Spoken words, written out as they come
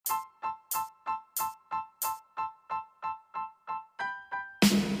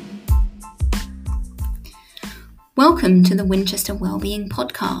Welcome to the Winchester Wellbeing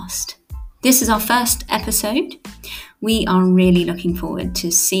Podcast. This is our first episode. We are really looking forward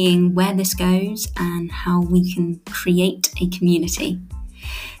to seeing where this goes and how we can create a community.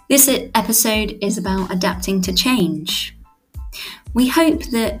 This episode is about adapting to change. We hope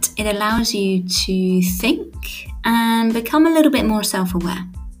that it allows you to think and become a little bit more self-aware.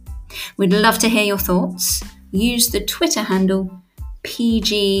 We'd love to hear your thoughts. Use the Twitter handle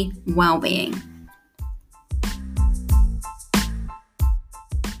PG Wellbeing.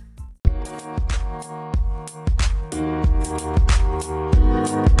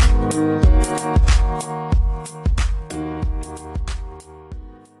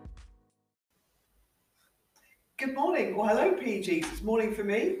 Good morning. Well, hello, PGs. It's morning for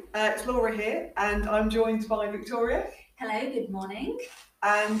me. It's Laura here, and I'm joined by Victoria. Hello, good morning.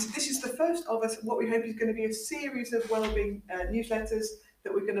 And this is the first of us, what we hope is going to be a series of wellbeing newsletters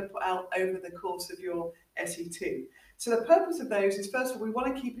that we're going to put out over the course of your SE2. So the purpose of those is, first of all, we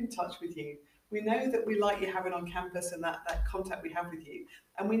want to keep in touch with you. We know that we like you having on campus and that contact we have with you.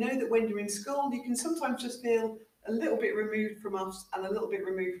 And we know that when you're in school, you can sometimes just feel a little bit removed from us and a little bit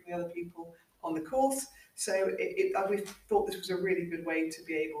removed from the other people on the course. So we thought this was a really good way to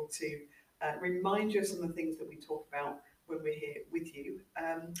be able to remind you of some of the things that we talk about when we're here with you.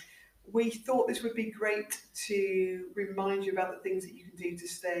 We thought this would be great to remind you about the things that you can do to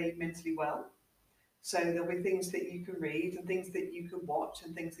stay mentally well. So there'll be things that you can read and things that you can watch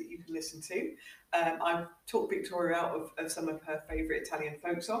and things that you can listen to. I've talked Victoria out of some of her favourite Italian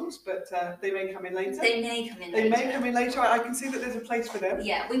folk songs, but they may come in later. They may come in later. They may come in later. I can see that there's a place for them.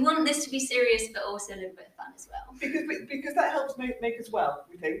 Yeah, we want this to be serious, but also a little bit of fun as well. Because that helps make us well,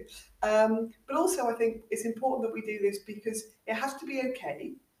 we think. But also I think it's important that we do this because it has to be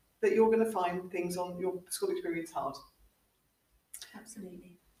okay that you're going to find things on your school experience hard.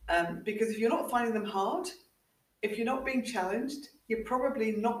 Absolutely. Because if you're not finding them hard, if you're not being challenged, you're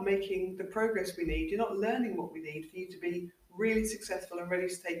probably not making the progress we need. You're not learning what we need for you to be really successful and ready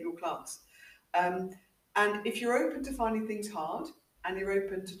to take your class. And if you're open to finding things hard and you're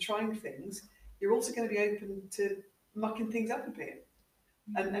open to trying things, you're also going to be open to mucking things up a bit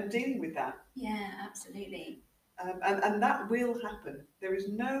and dealing with that. Yeah, absolutely. And that will happen. There is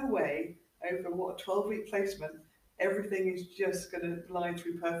no way over a 12-week placement everything is just going to line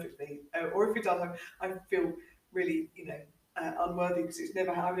through perfectly. Or if it does, I feel really, unworthy because I've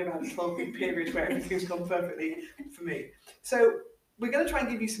never had a 12-week period where everything's gone perfectly for me. So we're going to try and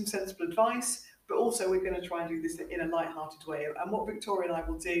give you some sensible advice, but also we're going to try and do this in a light-hearted way. And what Victoria and I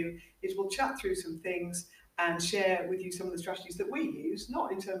will do is we'll chat through some things and share with you some of the strategies that we use,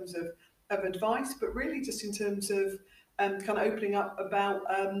 not in terms of advice, but really just in terms of kind of opening up about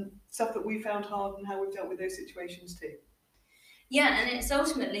stuff that we found hard and how we've dealt with those situations too. Yeah, and it's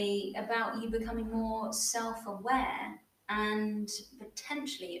ultimately about you becoming more self-aware and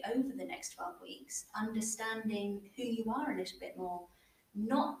potentially over the next 12 weeks, understanding who you are a little bit more,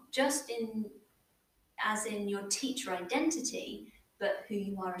 not just as in your teacher identity, but who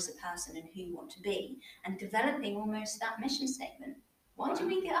you are as a person and who you want to be, and developing almost that mission statement. Why do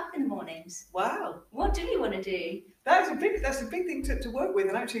we get up in the mornings? Wow. What do we want to do? That's a big thing to work with,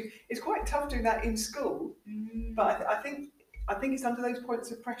 and actually it's quite tough doing that in school. But I think it's under those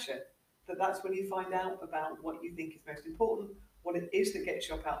points of pressure that's when you find out about what you think is most important, what it is that gets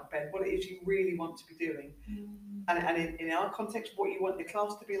you up out of bed, what it is you really want to be doing, and in our context, what you want your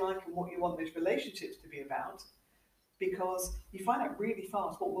class to be like and what you want those relationships to be about, because you find out really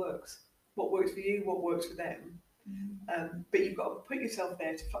fast what works for you, what works for them. But you've got to put yourself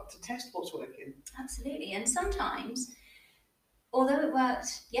there to test what's working. Absolutely, and sometimes, although it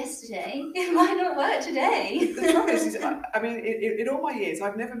worked yesterday, it might not work today. The trouble is in all my years,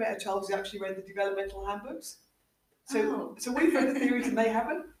 I've never met a child who's actually read the developmental handbooks. So we've read the theories and they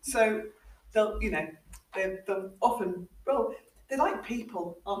haven't. So they'll often, they're like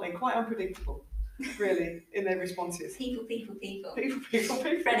people, aren't they? Quite unpredictable, really, in their responses. People.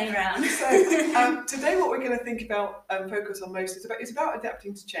 Running around. So today what we're going to think about and focus on most is about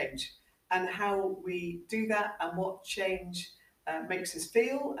adapting to change and how we do that and what change makes us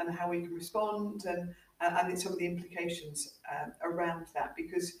feel and how we can respond and some of the implications around that,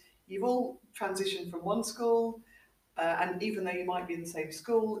 because you've all transitioned from one school and even though you might be in the same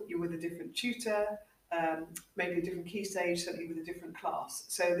school, you're with a different tutor, maybe a different key stage, certainly with a different class.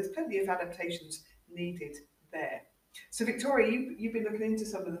 So there's plenty of adaptations needed there. So Victoria, you've been looking into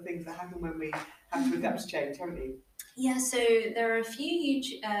some of the things that happen when we have to adapt to change, haven't you? Yeah, so there are a few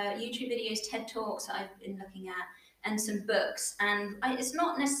YouTube videos, TED Talks I've been looking at and some books. And it's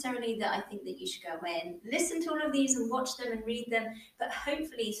not necessarily that I think that you should go away and listen to all of these and watch them and read them, but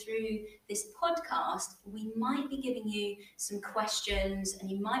hopefully through this podcast, we might be giving you some questions,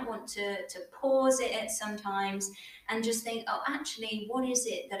 and you might want to pause it at sometimes and just think, oh, actually, what is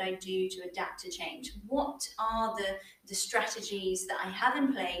it that I do to adapt to change? What are the strategies that I have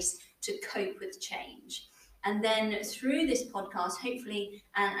in place to cope with change? And then through this podcast, hopefully,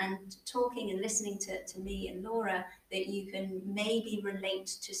 and talking and listening to me and Laura, that you can maybe relate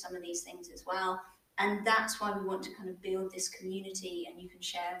to some of these things as well. And that's why we want to kind of build this community, and you can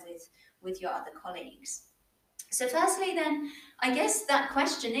share with your other colleagues. So firstly then, I guess that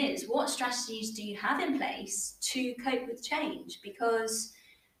question is, what strategies do you have in place to cope with change? Because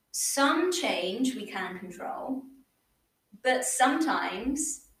some change we can control, but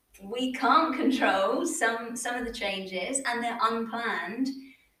sometimes we can't control some of the changes, and they're unplanned.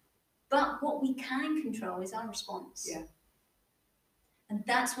 But what we can control is our response. Yeah. And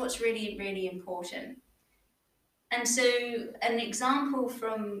that's what's really, really important. And so an example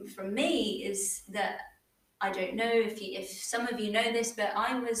from me is that, I don't know if some of you know this, but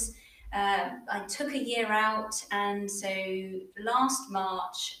I took a year out, and so last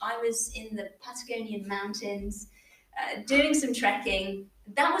March I was in the Patagonian mountains doing some trekking.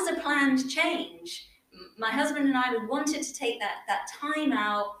 That was a planned change. My husband and I wanted to take that time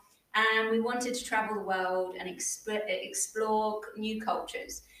out, and we wanted to travel the world and explore new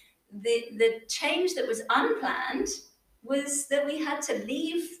cultures. The change that was unplanned was that we had to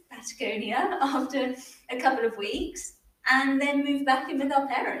leave Patagonia after a couple of weeks and then move back in with our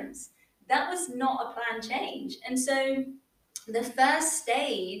parents. That was not a planned change. And so the first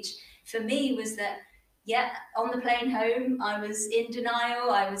stage for me was that, yeah, on the plane home, I was in denial,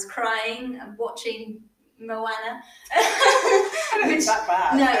 I was crying, and watching Moana. It's that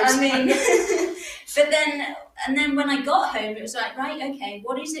bad. No, I mean, but then when I got home, it was like, right, okay,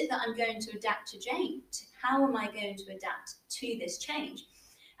 what is it that I'm going to adapt to change? How am I going to adapt to this change?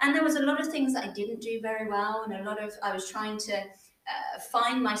 And there was a lot of things that I didn't do very well, and I was trying to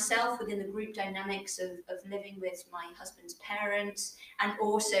find myself within the group dynamics of living with my husband's parents, and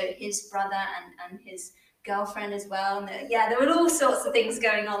also his brother and his girlfriend as well. And there were all sorts of things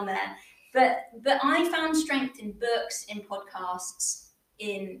going on there. But I found strength in books, in podcasts,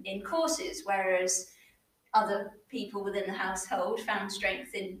 in courses, whereas other people within the household found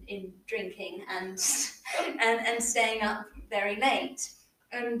strength in drinking and staying up very late.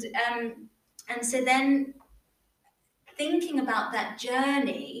 And so then, thinking about that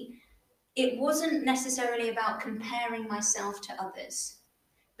journey, it wasn't necessarily about comparing myself to others,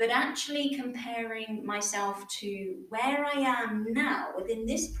 but actually comparing myself to where I am now within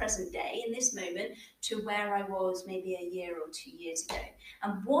this present day, in this moment, to where I was maybe a year or 2 years ago.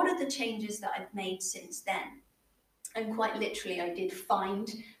 And what are the changes that I've made since then? And quite literally, I did find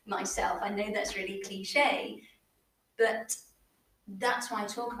myself. I know that's really cliche, but that's why I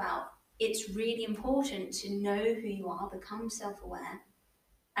talk about it's really important to know who you are, become self-aware,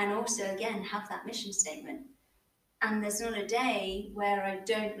 and also, again, have that mission statement. And there's not a day where I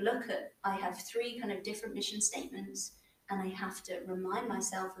don't look at, I have 3 kind of different mission statements, and I have to remind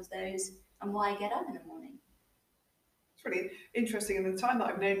myself of those and why I get up in the morning. It's really interesting. In the time that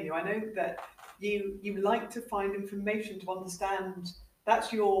I've known you, I know that you like to find information to understand.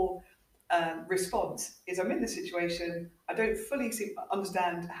 That's your response, is I'm in this situation, I don't fully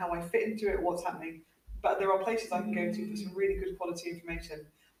understand how I fit into it, what's happening, but there are places I can go to for some really good quality information,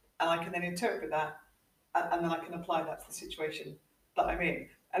 and I can then interpret that, and then I can apply that to the situation that I'm in.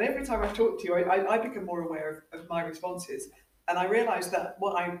 And every time I talk to you, I become more aware of my responses, and I realise that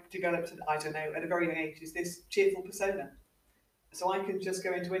what I developed, I don't know, at a very young age, is this cheerful persona. So I can just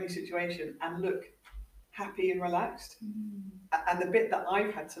go into any situation and look happy and relaxed. And the bit that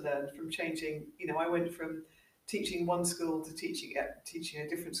I've had to learn from changing, I went from teaching one school to teaching a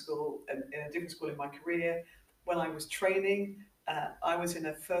different school, in a different school in my career. When I was training, I was in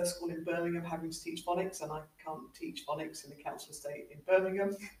a first school in Birmingham having to teach phonics, and I can't teach phonics in the council estate in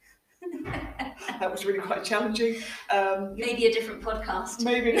Birmingham. That was really quite challenging. Maybe a different podcast.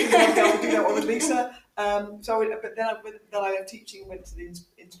 Maybe a different podcast. I'll do that one with Lisa. But then I left teaching, went to the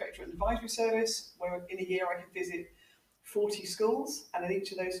Inspectorate and Advisory Service, where in a year I could visit 40 schools, and in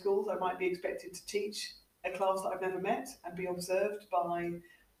each of those schools I might be expected to teach a class that I've never met and be observed by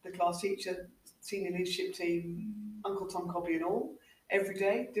the class teacher, senior leadership team, Uncle Tom Cobby and all, every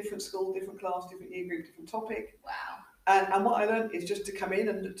day, different school, different class, different year group, different topic. Wow. And what I learned is just to come in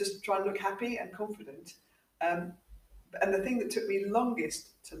and just try and look happy and confident. And the thing that took me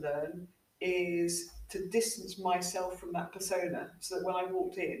longest to learn is to distance myself from that persona, so that when I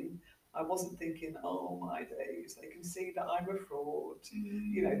walked in, I wasn't thinking, oh my days, they can see that I'm a fraud.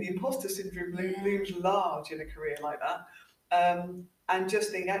 You know, the imposter syndrome looms large in a career like that. And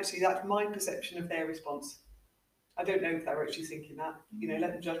just think, actually, that's my perception of their response. I don't know if they're actually thinking that. You know,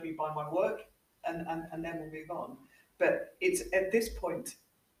 let them judge me by my work, and then we'll move on. But it's at this point,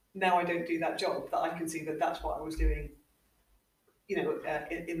 now I don't do that job, that I can see that that's what I was doing, you know,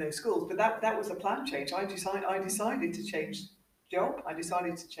 in those schools. But that was a plan change. I decided to change job. I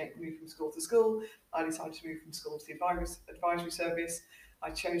decided to move from school to school. I decided to move from school to the advisory service.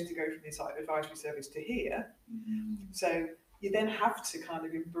 I chose to go from the advisory service to here. So you then have to kind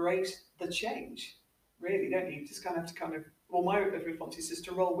of embrace the change, really, don't you? You just kind of have to kind of, well, my response is just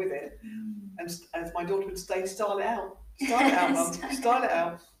to roll with it. And as my daughter would say, style it out. Style it out, Mum. Style it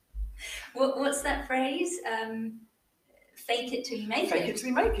out. What's that phrase? Fake it till you make it. Fake it till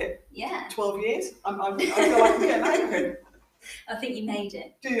you make it. Yeah. 12 years. I feel like I'm getting out of it. I think you made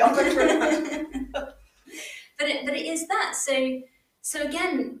it. Do you? Thank you very much. But it is that. So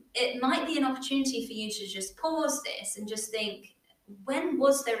again, it might be an opportunity for you to just pause this and just think, when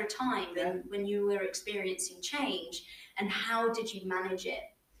was there a time when you were experiencing change, and how did you manage it?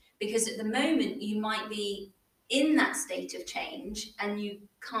 Because at the moment you might be in that state of change and you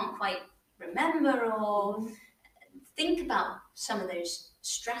can't quite remember or think about some of those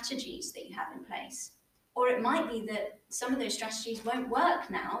strategies that you have in place. Or it might be that some of those strategies won't work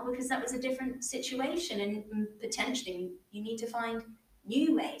now because that was a different situation, and potentially you need to find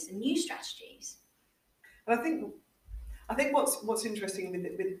new ways and new strategies. And I think what's interesting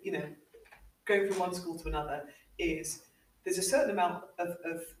with you know, going from one school to another is there's a certain amount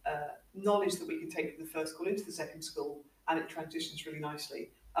of knowledge that we can take from the first school into the second school, and it transitions really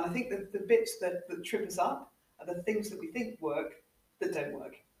nicely. And I think that the bits that trip us up are the things that we think work that don't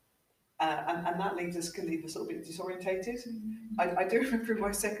work. And that can leave us a little bit disorientated. I do remember in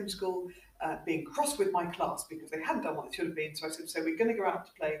my second school being cross with my class because they hadn't done what they should have been. So I said, so we're going to go out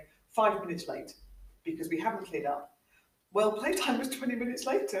to play 5 minutes late because we haven't cleared up. Well, playtime was 20 minutes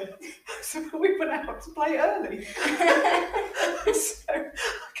later. So we went out to play early. So I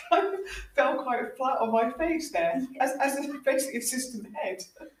kind of fell quite flat on my face there as basically assistant head.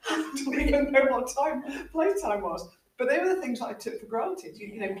 I didn't even know what time playtime was. But they were the things that I took for granted.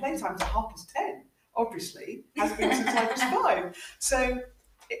 You know, playtime's at 10:30, obviously, has been since I was 5. So,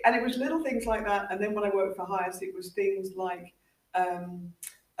 and it was little things like that. And then when I worked for Highest, it was things like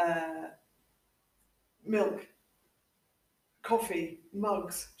milk, coffee,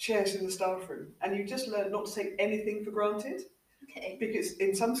 mugs, chairs in the staff room. And you just learn not to take anything for granted. Okay. Because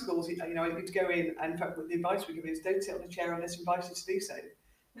in some schools, you know, you could go in, and in fact, the advice we give is don't sit on a chair unless invited to do so.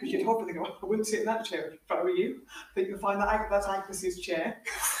 Because you'd hop and go, I wouldn't sit in that chair if I were you. But you'll find that that's Agnes's chair.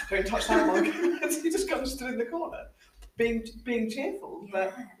 Don't touch that one. You just kind of stood in the corner, being cheerful.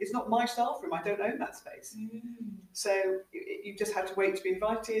 But it's not my staff room. I don't own that space. So you just had to wait to be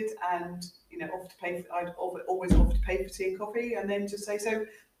invited, and you know, I'd always offer to pay for tea and coffee, and then just say, so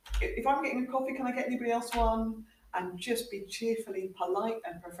if I'm getting a coffee, can I get anybody else one? And just be cheerfully polite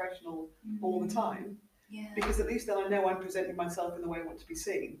and professional all the time. Yeah. Because at least then I know I'm presenting myself in the way I want to be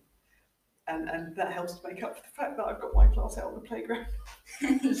seen. And that helps to make up for the fact that I've got my class out on the playground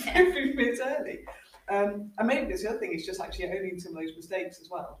 15 minutes early. And maybe the other thing is just actually owning some of those mistakes as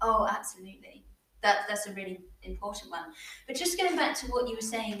well. Oh, absolutely. That's a really important one. But just going back to what you were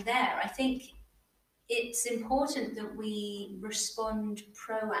saying there, I think it's important that we respond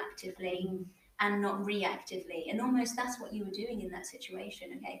proactively and not reactively. And almost that's what you were doing in that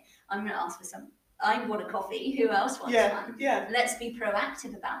situation. Okay, I'm going to ask for some. I want a coffee. Who else wants one? Yeah. Let's be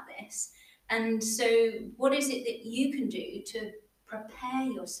proactive about this. And so what is it that you can do to prepare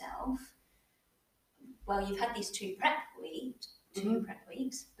yourself? Well, you've had these two prep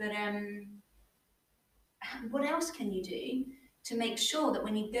weeks, but what else can you do to make sure that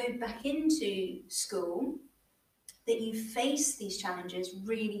when you go back into school, that you face these challenges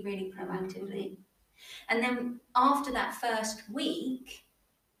really, really proactively? And then after that first week,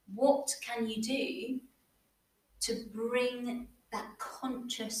 what can you do to bring that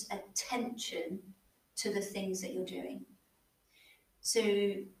conscious attention to the things that you're doing? So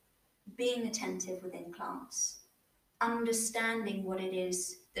being attentive within class, understanding what it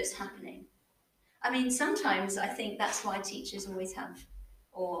is that's happening. I mean, sometimes I think that's why teachers always have,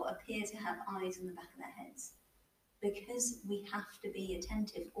 or appear to have, eyes on the back of their heads, because we have to be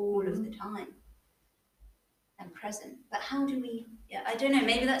attentive all of the time and present. But how do we, I don't know,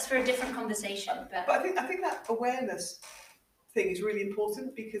 maybe that's for a different conversation. But I think that awareness thing is really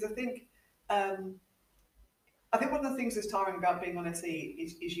important, because I think one of the things that's tiring about being on SE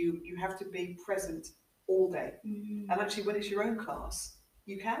is you have to be present all day. And actually when it's your own class,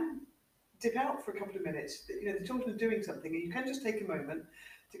 you can dip out for a couple of minutes. You know, the children are doing something, and you can just take a moment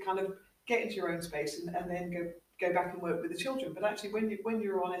to kind of get into your own space and then go back and work with the children. But actually, when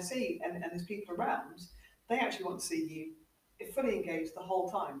you're on SE and there's people around, they actually want to see you fully engaged the whole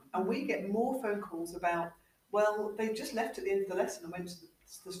time. And we get more phone calls about, well, they just left at the end of the lesson and went to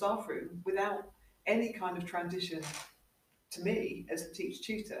the staff room without any kind of transition to me as the teacher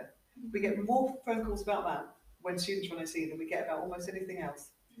tutor. We get more phone calls about that when students are on SE than we get about almost anything else.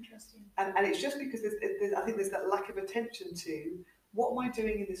 Interesting. And it's just because I think there's that lack of attention to what am I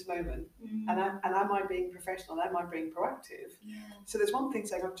doing in this moment, and am I being professional, am I being proactive? Yeah. So there's one thing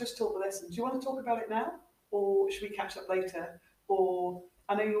saying, I've just taught the lesson, do you want to talk about it now, or should we catch up later? Or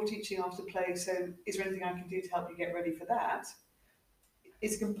I know you're teaching after play, so is there anything I can do to help you get ready for that?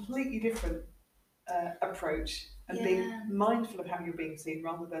 It's a completely different approach, and being mindful of how you're being seen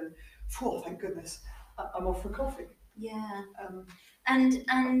rather than, oh, thank goodness, I'm off for coffee. Yeah. And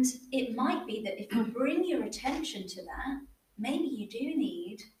it might be that if you bring your attention to that, maybe you do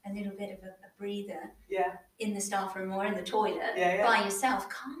need a little bit of a breather in the staff room or in the toilet by yourself,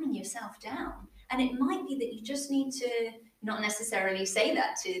 calming yourself down. And it might be that you just need to not necessarily say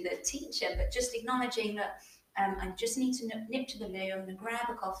that to the teacher, but just acknowledging that I just need to nip to the loo, I'm going to grab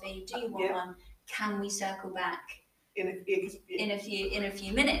a coffee, do you want one? Can we circle back in a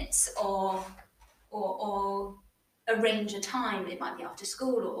few minutes, or arrange a time? It might be after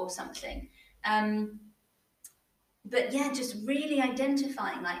school or something. But yeah, just really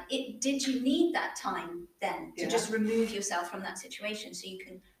identifying, like, did you need that time then to just remove yourself from that situation so you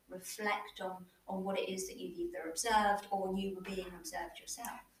can reflect on what it is that you've either observed or you were being observed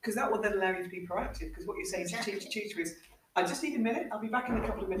yourself? Because that will then allow you to be proactive, because what you're saying to teacher is, I just need a minute, I'll be back in a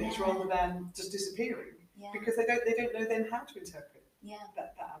couple of minutes, rather than just disappearing, because they don't know then how to interpret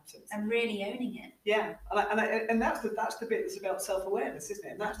that absence. And really owning it. Yeah, and that's the bit that's about self-awareness, isn't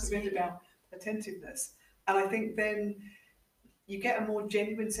it? And that's the bit about attentiveness. And I think then you get a more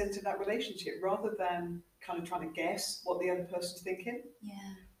genuine sense of that relationship, rather than kind of trying to guess what the other person's thinking. Yeah.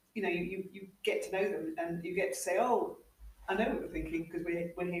 You know, you get to know them, and you get to say, oh, I know what you're thinking, because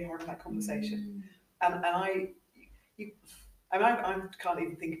we're here having that conversation. And I can't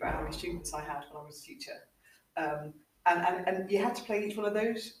even think about how many students I had when I was a teacher. And you had to play each one of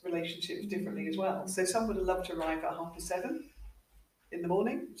those relationships differently as well. So some would have loved to arrive at 7:30 in the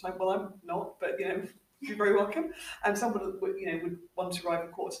morning. It's like, well, I'm not, but you know, you're very welcome. And some would want to arrive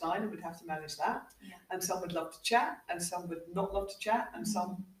at 9:15 and would have to manage that. Yeah. And some would love to chat, and some would not love to chat, and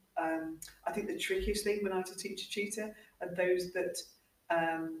some. I think the trickiest thing when I was a teacher tutor are those that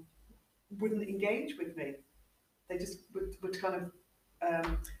wouldn't engage with me. They just would kind of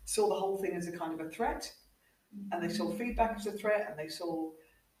saw the whole thing as a kind of a threat, and they saw feedback as a threat, and they saw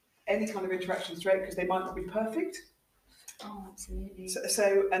any kind of interaction as a threat because they might not be perfect. Oh, absolutely.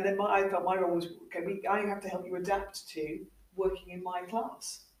 So and then I felt my role was, okay, I have to help you adapt to working in my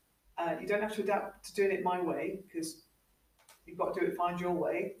class. You don't have to adapt to doing it my way, because you've got to do it, find your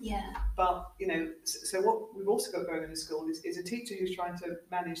way. Yeah. But, you know, so what we've also got going in the school is a teacher who's trying to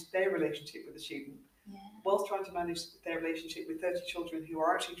manage their relationship with the student, whilst trying to manage their relationship with 30 children who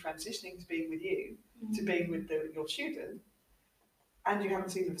are actually transitioning to being with you, to being with your student, and you haven't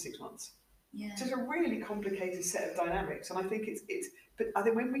seen them for 6 months. Yeah. So it's a really complicated set of dynamics, and I think but I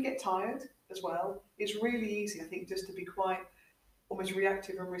think when we get tired as well, it's really easy, I think, just to be quite almost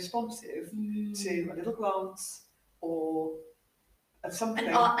reactive and responsive to a little glance or something.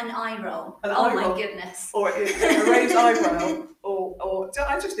 An eye roll. My goodness. Or a raised eyebrow. Or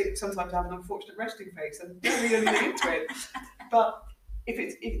I just think sometimes I have an unfortunate resting face and don't read anything into it. But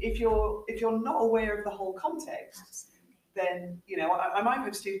if you're not aware of the whole context, absolutely, then you know I might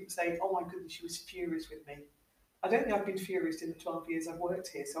have students say, "Oh my goodness, she was furious with me." I don't think I've been furious in the 12 years I've worked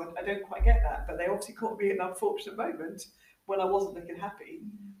here, so I don't quite get that. But they obviously caught me in an unfortunate moment when I wasn't looking happy.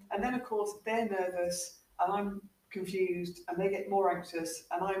 And then of course they're nervous and I'm confused, and they get more anxious,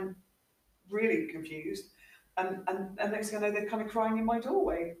 and I'm really confused, and next thing I know they're kind of crying in my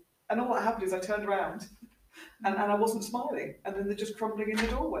doorway, and all that happened is I turned around and I wasn't smiling, and then they're just crumbling in the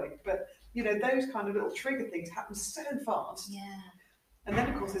doorway. But you know, those kind of little trigger things happen so fast. Yeah. And then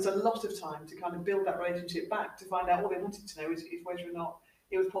of course there's a lot of time to kind of build that relationship back, to find out what they wanted to know is whether or not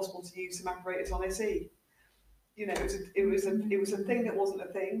it was possible to use some apparatus on SE. You know, it was a thing that wasn't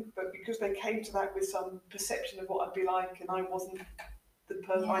a thing, but because they came to that with some perception of what I'd be like, and I wasn't the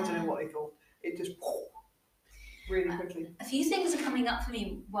person, I don't know what they thought. It just really quickly. A few things are coming up for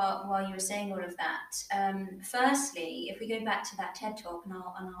me while you were saying all of that. Firstly, if we go back to that TED talk, and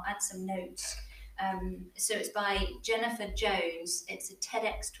I'll add some notes. So it's by Jennifer Jones. It's a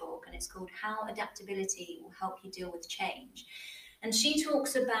TEDx talk, and it's called "How Adaptability Will Help You Deal with Change." And she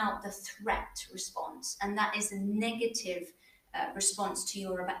talks about the threat response, and that is a negative response to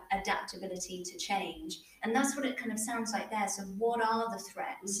your adaptability to change. And that's what it kind of sounds like there. So what are the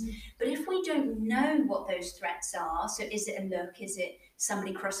threats? But if we don't know what those threats are, so is it a look, is it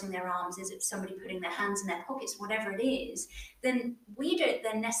somebody crossing their arms, is it somebody putting their hands in their pockets, whatever it is, then we don't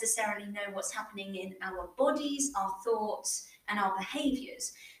then necessarily know what's happening in our bodies, our thoughts, and our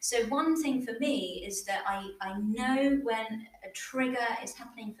behaviors. So one thing for me is that I know when a trigger is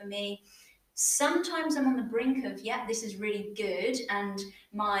happening for me. Sometimes I'm on the brink of, yeah, this is really good, and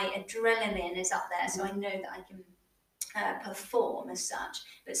my adrenaline is up there, so I know that I can perform as such.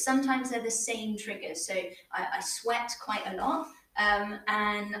 But sometimes they're the same triggers. So I sweat quite a lot,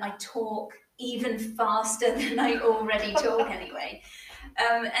 and I talk even faster than I already talk anyway.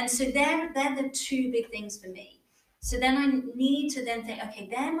 And so they're the two big things for me. So then I need to then think, okay,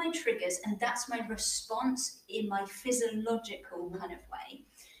 they're my triggers, and that's my response in my physiological kind of way.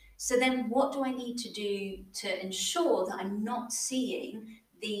 So then what do I need to do to ensure that I'm not seeing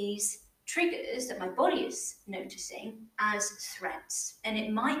these triggers that my body is noticing as threats? And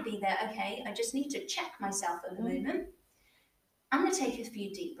it might be that, okay, I just need to check myself at the moment. I'm going to take a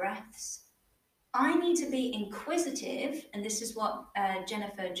few deep breaths. I need to be inquisitive, and this is what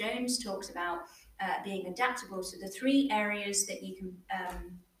Jennifer Jones talks about, being adaptable. So the 3 areas that you can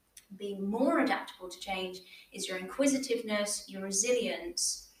be more adaptable to change is your inquisitiveness, your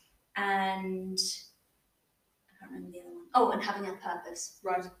resilience, and I can't remember the other one. Oh, and having a purpose.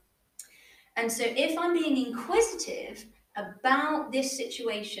 Right. And so if I'm being inquisitive about this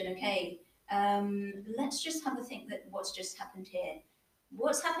situation, okay, let's just have a think that what's just happened here.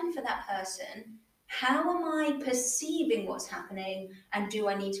 What's happened for that person? How am I perceiving what's happening? And do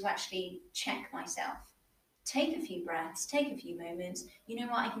I need to actually check myself? Take a few breaths, take a few moments. You know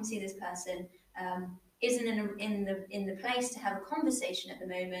what? I can see this person isn't in the place to have a conversation at the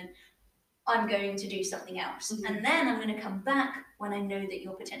moment. I'm going to do something else. And then I'm going to come back when I know that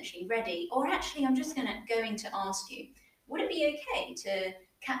you're potentially ready. Or actually, I'm just going to ask you, would it be okay to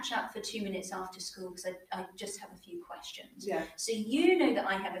catch up for 2 minutes after school, because I just have a few questions. Yeah. So you know that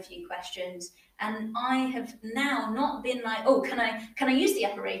I have a few questions, and I have now not been like, oh, can I use the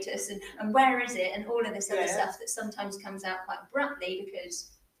apparatus, and where is it, and all of this other stuff that sometimes comes out quite abruptly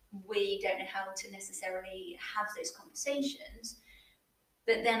because we don't know how to necessarily have those conversations.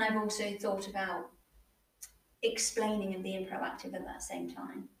 But then I've also thought about explaining and being proactive at that same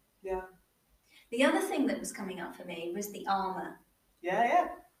time. Yeah. The other thing that was coming up for me was the armour. Yeah.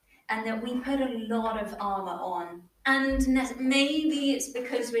 And that we put a lot of armour on. And maybe it's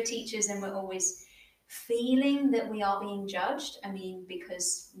because we're teachers and we're always feeling that we are being judged. I mean,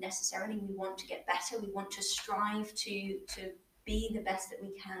 because necessarily we want to get better. We want to strive to be the best that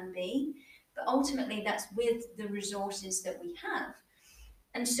we can be. But ultimately, that's with the resources that we have.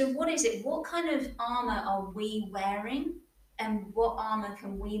 And so what is it? What kind of armour are we wearing? And what armour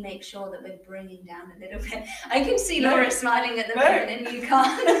can we make sure that we're bringing down a little bit? I can see Laura smiling at the moment, and you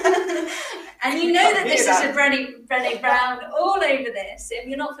can't. And you know that this is a Brené Brown all over this. If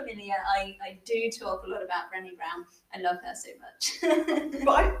you're not familiar, I do talk a lot about Brené Brown. I love her so much.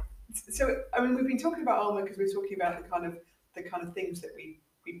 I mean, we've been talking about armour because we're talking about the kind of things that we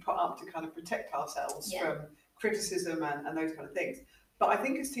put up to kind of protect ourselves from criticism and those kind of things. But I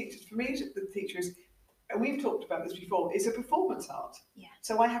think as teachers, for me, the teacher is, and we've talked about this before, it's a performance art. Yeah.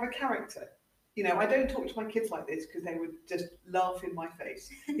 So I have a character. You know, I don't talk to my kids like this because they would just laugh in my face.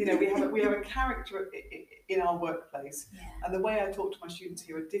 You know, we have a character in our workplace, and the way I talk to my students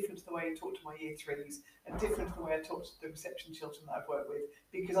here are different to the way I talk to my year 3s, and different to the way I talk to the reception children that I've worked with,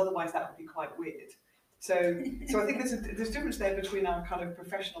 because otherwise that would be quite weird. So I think there's a difference there between our kind of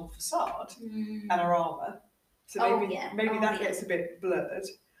professional facade and our armour. So maybe that gets a bit blurred.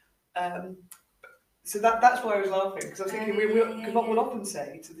 So that's why I was laughing, because I was thinking what we'll often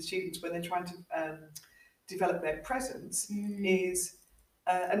say to the students when they're trying to develop their presence is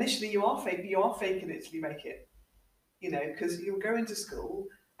initially you are faking it till you make it. You know, because you'll go into school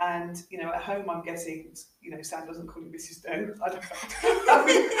and, you know, at home I'm guessing, you know, Sam doesn't call you Mrs. Doe. I don't know.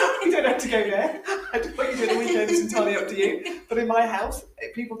 You don't have to go there. What you do on the weekend is entirely up to you. But in my house,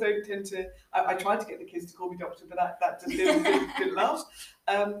 people don't tend to. I tried to get the kids to call me doctor, but that just didn't last.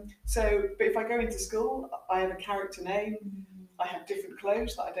 But if I go into school, I have a character name. I have different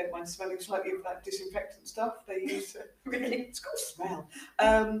clothes that I don't mind smelling slightly of that disinfectant stuff they use to really, it's got a smell.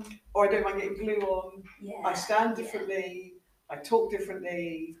 Or I don't mind getting glue on. Yeah. I stand differently. I talk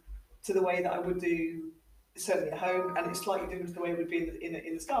differently to the way that I would do certainly at home, and it's slightly different to the way it would be in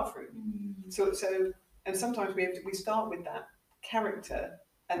the staff room. So and sometimes we start with that character,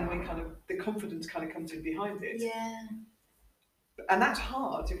 and then the confidence kind of comes in behind it. Yeah. And that's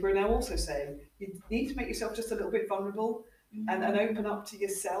hard if we're now also saying you need to make yourself just a little bit vulnerable and open up to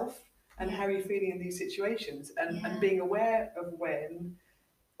yourself and how you're feeling in these situations and being aware of when,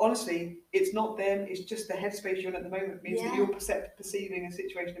 honestly, it's not them, it's just the headspace you're in at the moment means that you're perceiving a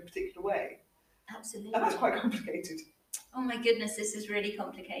situation in a particular way. Absolutely. And that's quite complicated. Oh my goodness, this is really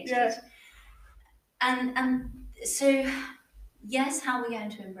complicated. Yeah. And so, yes, how are we going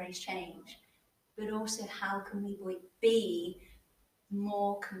to embrace change? But also, how can we be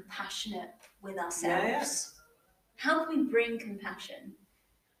more compassionate with ourselves? How can we bring compassion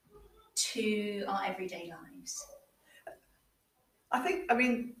to our everyday lives? I've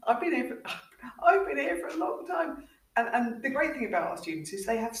been here for a long time. And the great thing about our students is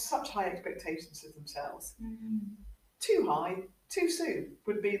they have such high expectations of themselves. Too high, too soon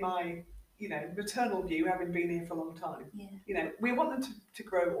would be my, maternal view, having been here for a long time. We want them to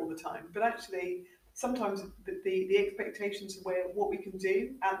grow all the time, but actually sometimes the expectations of what we can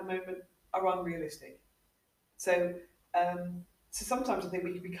do at the moment are unrealistic. So sometimes I think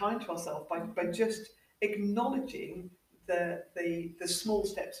we can be kind to ourselves by just acknowledging the small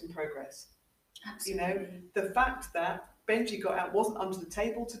steps in progress. Absolutely. The fact that Benji wasn't under the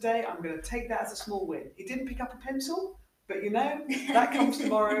table today, I'm going to take that as a small win. He didn't pick up a pencil, but that comes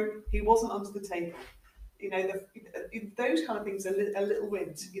tomorrow. He wasn't under the table. Those kind of things are little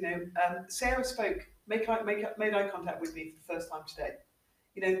wins. Sarah spoke, made eye contact with me for the first time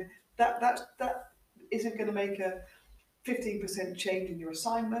today. That isn't going to make a 15% change in your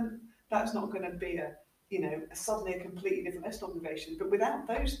assignment. That's not going to be suddenly a completely different lesson observation. But without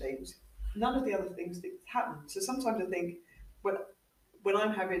those things, none of the other things happen. So sometimes I think when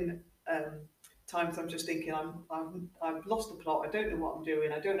I'm having times I'm just thinking I've lost the plot. I don't know what I'm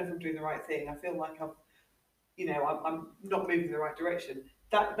doing. I don't know if I'm doing the right thing. I feel like I'm not moving in the right direction.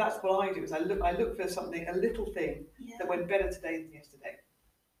 That's what I do. Is I look for something, a little thing that went better today than yesterday.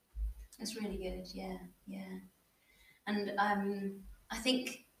 That's really good. Yeah. And I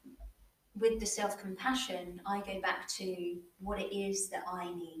think with the self-compassion, I go back to what it is that I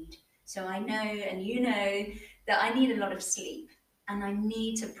need. So I know, and you know, that I need a lot of sleep, and I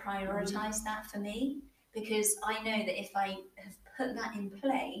need to prioritize that for me, because I know that if I have put that in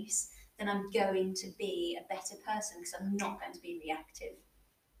place, then I'm going to be a better person, because I'm not going to be reactive,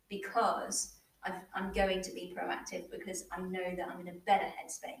 because I'm going to be proactive, because I know that I'm in a better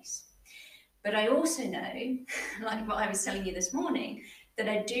headspace. But I also know, like what I was telling you this morning, that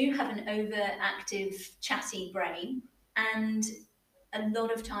I do have an overactive, chatty brain, and a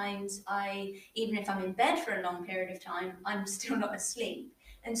lot of times even if I'm in bed for a long period of time, I'm still not asleep.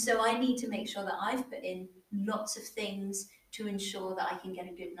 And so I need to make sure that I've put in lots of things to ensure that I can get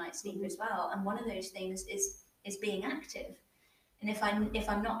a good night's sleep as well. And one of those things is being active. And if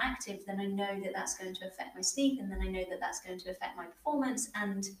I'm not active, then I know that that's going to affect my sleep, and then I know that that's going to affect my performance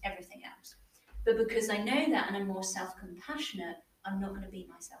and everything else. But because I know that and I'm more self-compassionate, I'm not going to beat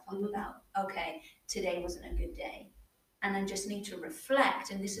myself up about, okay, today wasn't a good day. And I just need to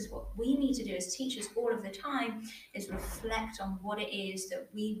reflect, and this is what we need to do as teachers all of the time, is reflect on what it is that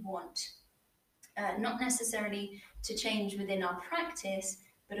we want, not necessarily to change within our practice,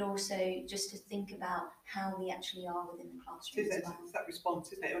 but also just to think about how we actually are within the classroom. It's that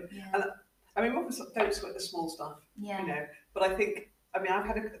response, isn't it? Yeah. And we often don't sweat the small stuff, but I think, I've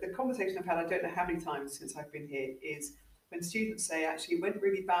had the conversation I've had, I don't know how many times since I've been here, is when students say, actually, it went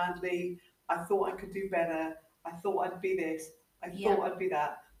really badly, I thought I could do better, I thought I'd be this, I thought I'd be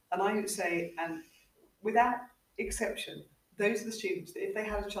that. And I would say, and without exception, those are the students that if they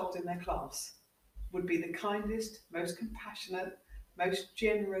had a child in their class, would be the kindest, most compassionate, most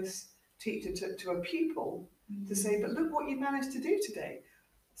generous teacher to a pupil to say, but look what you managed to do today.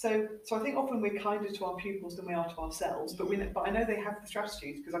 So I think often we're kinder to our pupils than we are to ourselves, but I know they have the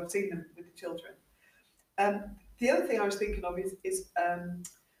strategies because I've seen them with the children. The other thing I was thinking of is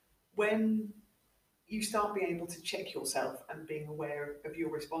when you start being able to check yourself and being aware of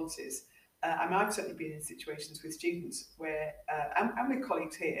your responses. I've certainly been in situations with students where, and with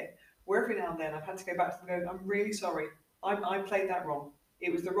colleagues here, where every now and then I've had to go back to them and go, I'm really sorry, I played that wrong.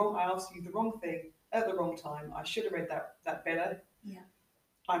 It was I asked you the wrong thing at the wrong time. I should have read that better. Yeah.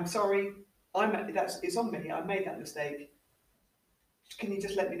 I'm sorry, it's on me, I made that mistake. Can you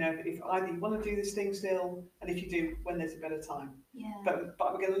just let me know if either you want to do this thing still, and if you do, when there's a better time. Yeah. But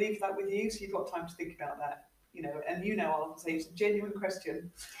we're going to leave that with you, so you've got time to think about that. And I'll say it's a genuine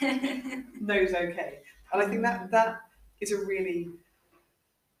question. No's okay. And I think that is a really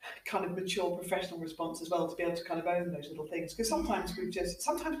kind of mature professional response as well, to be able to kind of own those little things. Because sometimes we're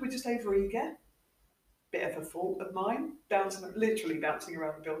just over eager. Bit of a fault of mine, literally bouncing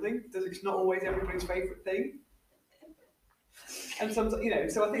around the building. It's not always everybody's favourite thing. And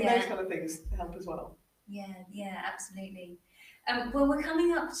sometimes, so I think Yeah. those kind of things help as well. Yeah, absolutely. Well, we're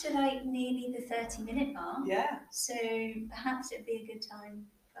coming up to like nearly the 30-minute mark. Yeah. So perhaps it'd be a good time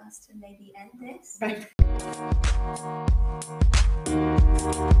for us to maybe end this.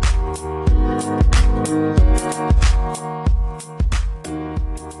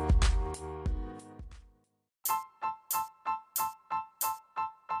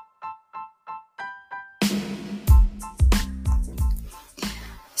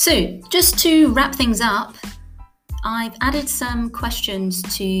 So, just to wrap things up, I've added some questions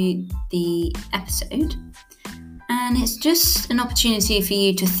to the episode, and it's just an opportunity for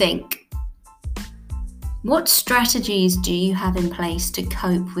you to think. What strategies do you have in place to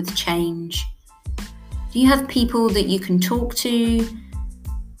cope with change? Do you have people that you can talk to?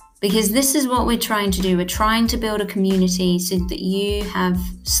 Because this is what we're trying to do. We're trying to build a community so that you have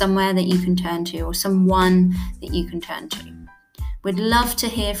somewhere that you can turn to, or someone that you can turn to. We'd love to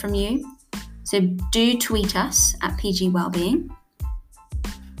hear from you. So do tweet us at PG Wellbeing.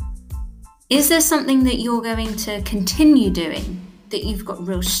 Is there something that you're going to continue doing that you've got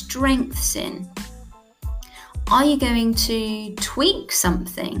real strengths in? Are you going to tweak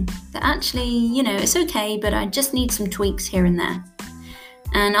something that actually, it's okay, but I just need some tweaks here and there?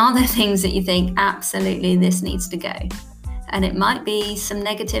 And are there things that you think, absolutely, this needs to go? And it might be some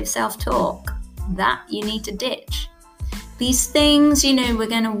negative self-talk that you need to ditch. These things, we're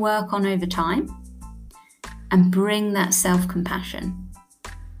going to work on over time and bring that self-compassion.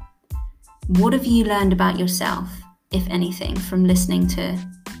 What have you learned about yourself, if anything, from listening to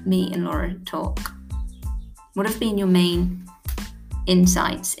me and Laura talk? What have been your main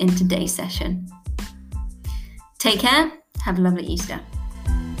insights in today's session? Take care. Have a lovely Easter.